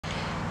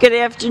Good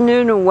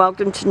afternoon and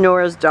welcome to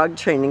Nora's Dog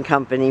Training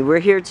Company. We're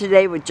here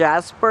today with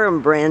Jasper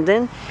and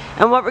Brandon,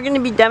 and what we're going to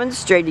be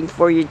demonstrating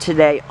for you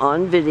today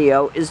on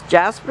video is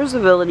Jasper's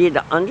ability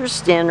to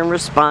understand and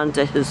respond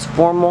to his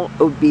formal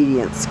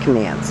obedience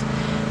commands.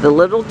 The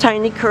little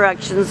tiny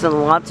corrections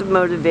and lots of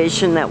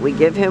motivation that we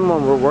give him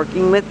when we're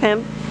working with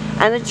him,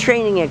 and the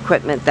training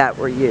equipment that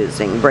we're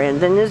using.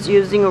 Brandon is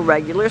using a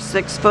regular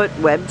 6-foot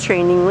web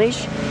training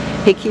leash.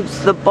 He keeps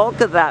the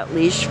bulk of that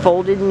leash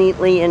folded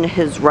neatly in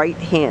his right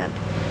hand.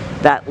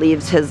 That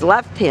leaves his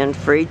left hand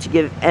free to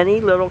give any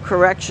little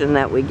correction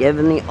that we give,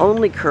 and the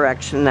only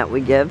correction that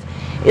we give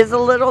is a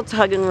little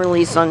tug and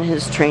release on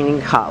his training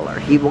collar.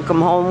 He will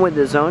come home with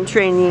his own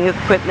training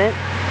equipment,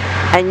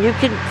 and you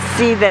can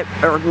see that,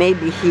 or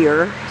maybe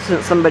hear,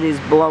 since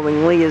somebody's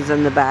blowing leaves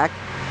in the back,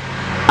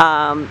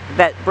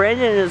 that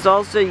Brandon is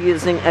also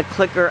using a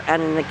clicker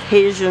and an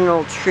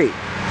occasional treat.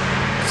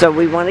 So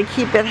we want to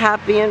keep it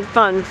happy and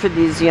fun for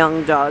these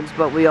young dogs,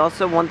 but we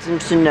also want them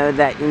to know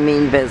that you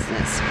mean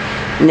business.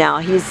 Now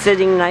he's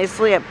sitting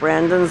nicely at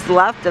Brandon's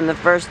left, and the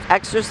first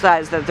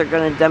exercise that they're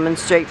going to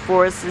demonstrate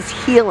for us is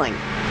heeling.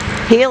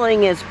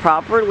 Heeling is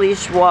proper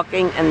leash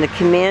walking, and the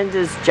command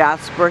is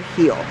Jasper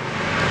heel.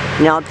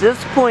 Now at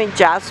this point,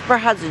 Jasper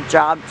has a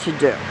job to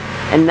do,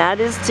 and that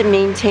is to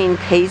maintain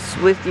pace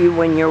with you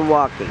when you're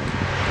walking,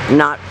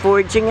 not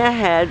forging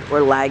ahead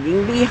or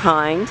lagging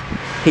behind.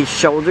 His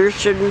shoulders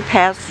shouldn't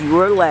pass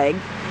your leg,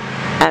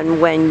 and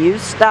when you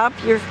stop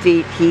your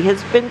feet, he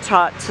has been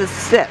taught to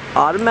sit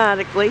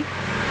automatically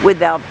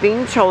without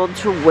being told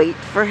to wait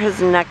for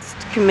his next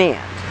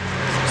command.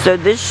 So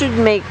this should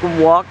make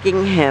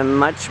walking him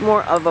much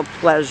more of a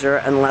pleasure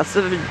and less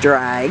of a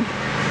drag.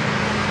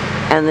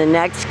 And the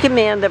next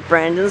command that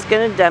Brandon's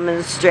going to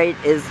demonstrate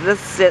is the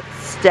sit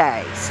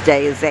stay.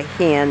 Stay is a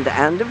hand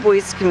and a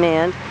voice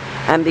command,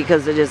 and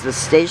because it is a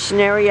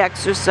stationary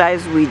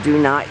exercise, we do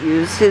not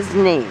use his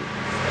name.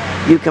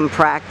 You can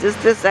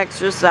practice this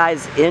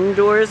exercise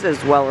indoors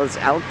as well as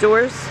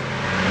outdoors,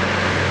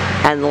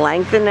 and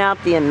lengthen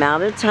out the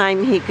amount of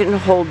time he can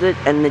hold it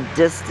and the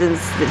distance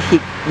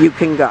that you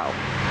can go.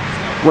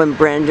 When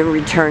Brandon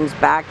returns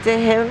back to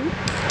him,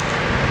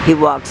 he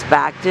walks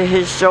back to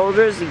his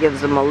shoulders, he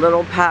gives him a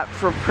little pat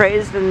for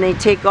praise, then they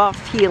take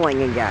off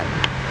heeling again.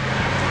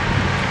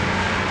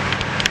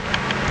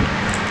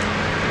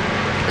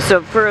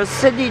 So for a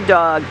city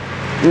dog,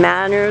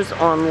 manners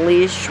on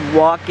leash,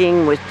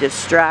 walking with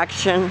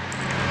distraction,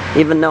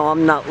 even though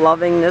I'm not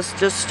loving this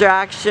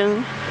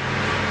distraction,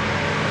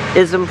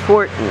 is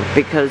important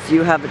because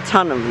you have a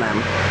ton of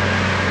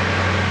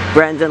them.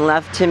 Brandon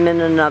left him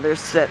in another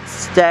sit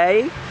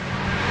stay,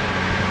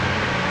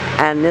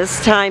 and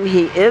this time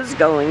he is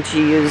going to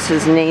use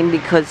his name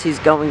because he's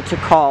going to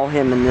call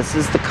him, and this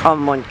is the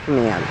come on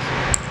command.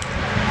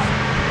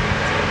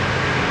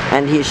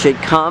 And he should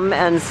come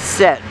and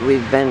sit.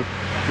 We've been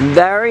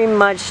very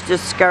much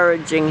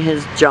discouraging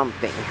his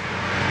jumping.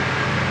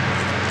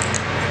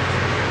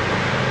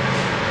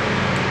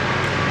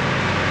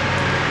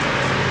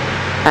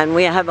 And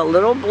we have a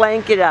little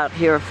blanket out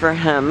here for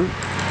him,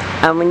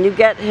 and when you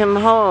get him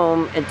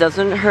home, it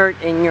doesn't hurt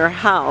in your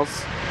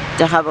house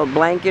to have a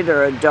blanket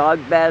or a dog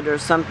bed or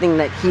something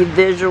that he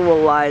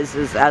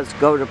visualizes as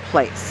go to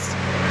place.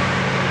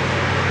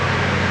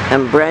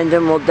 And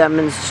Brandon will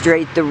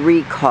demonstrate the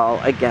recall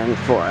again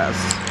for us.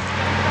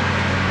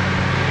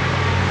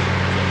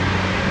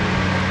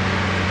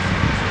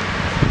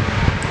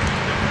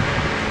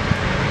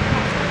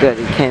 Good,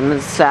 he came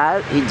and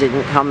sat, he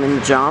didn't come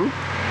and jump.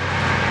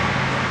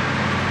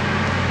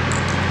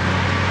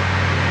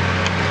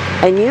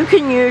 And you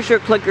can use your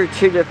clicker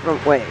two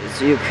different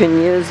ways. You can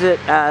use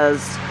it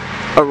as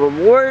a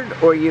reward,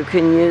 or you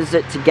can use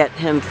it to get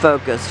him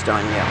focused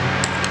on you.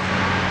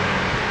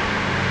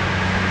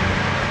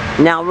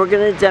 Now we're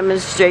going to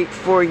demonstrate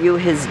for you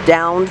his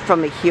down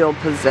from a heel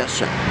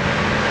position.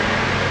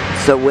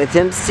 So with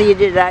him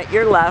seated at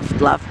your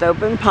left, left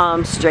open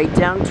palm, straight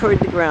down toward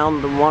the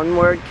ground, the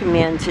one-word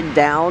command to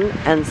down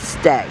and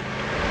stay.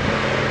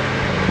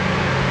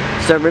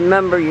 So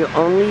remember, you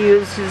only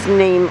use his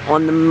name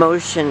on the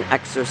motion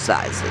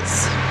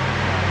exercises.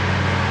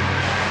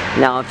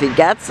 Now if he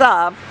gets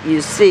up,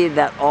 you see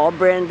that all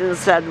Brandon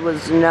said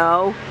was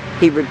no.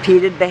 He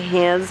repeated the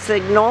hand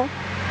signal,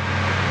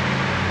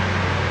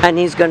 and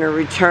he's going to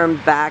return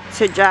back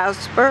to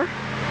Jasper.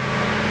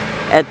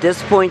 At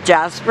this point,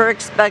 Jasper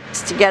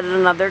expects to get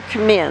another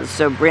command,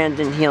 so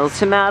Brandon heels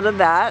him out of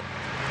that.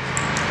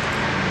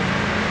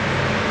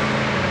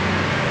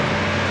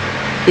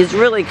 He's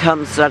really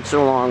come such a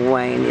long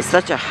way, and he's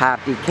such a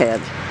happy kid.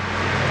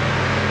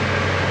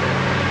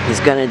 He's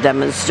going to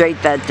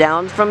demonstrate that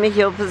down from a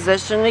heel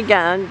position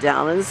again,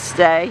 down and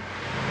stay,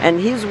 and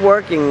he's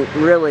working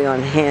really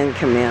on hand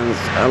commands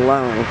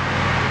alone.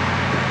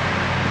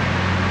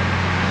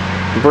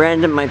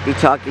 Brandon might be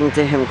talking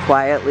to him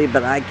quietly,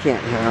 but I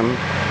can't hear him.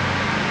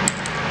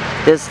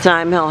 This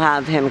time he'll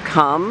have him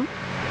come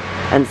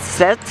and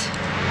sit.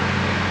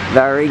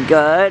 Very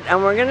good.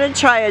 And we're going to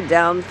try it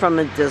down from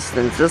a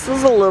distance. This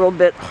is a little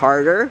bit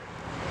harder.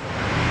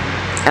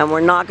 And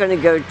we're not going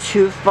to go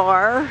too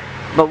far,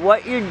 but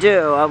what you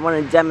do, I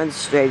want to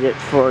demonstrate it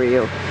for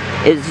you,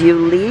 is you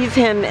leave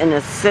him in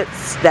a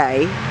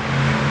sit-stay.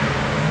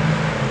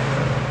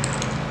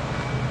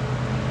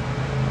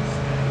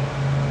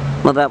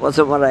 Well, that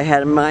wasn't what I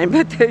had in mind,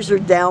 but there's your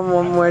down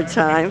one more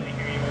time.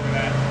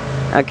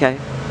 Okay.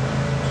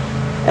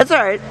 That's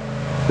alright.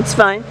 It's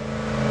fine.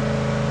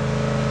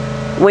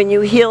 When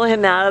you heel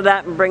him out of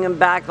that and bring him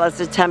back, let's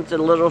attempt a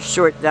little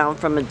short down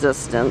from a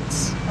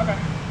distance. Okay.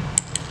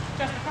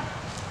 Jasper, come.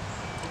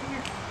 Over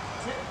here.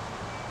 Sit.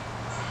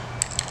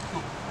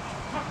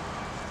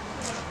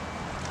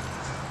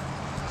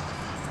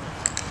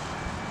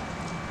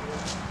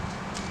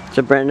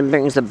 So Brandon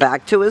brings it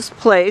back to his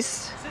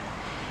place.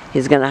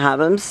 He's going to have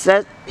him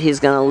sit. He's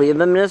going to leave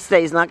him in a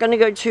stay. He's not going to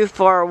go too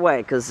far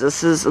away because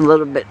this is a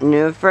little bit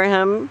new for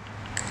him.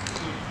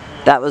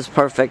 That was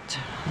perfect.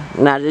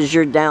 And that is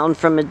your down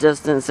from a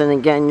distance, and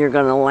again you're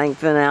going to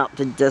lengthen out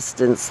the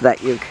distance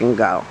that you can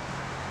go.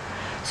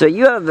 So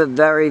you have a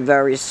very,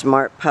 very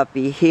smart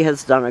puppy. He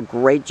has done a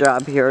great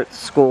job here at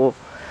school.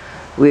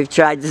 We've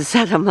tried to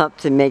set him up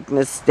to make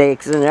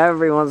mistakes, and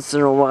every once in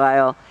a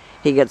while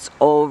he gets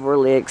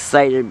overly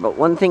excited. But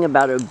one thing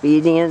about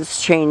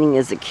obedience training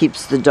is it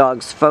keeps the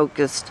dogs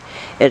focused.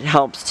 It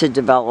helps to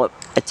develop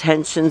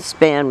attention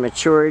span,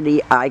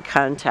 maturity, eye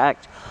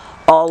contact,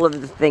 all of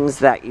the things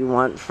that you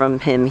want from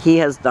him. He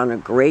has done a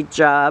great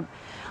job.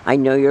 I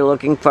know you're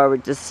looking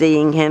forward to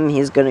seeing him.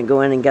 He's going to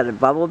go in and get a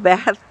bubble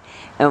bath,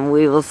 and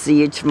we will see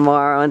you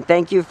tomorrow. And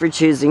thank you for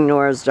choosing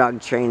Nora's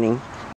Dog Training.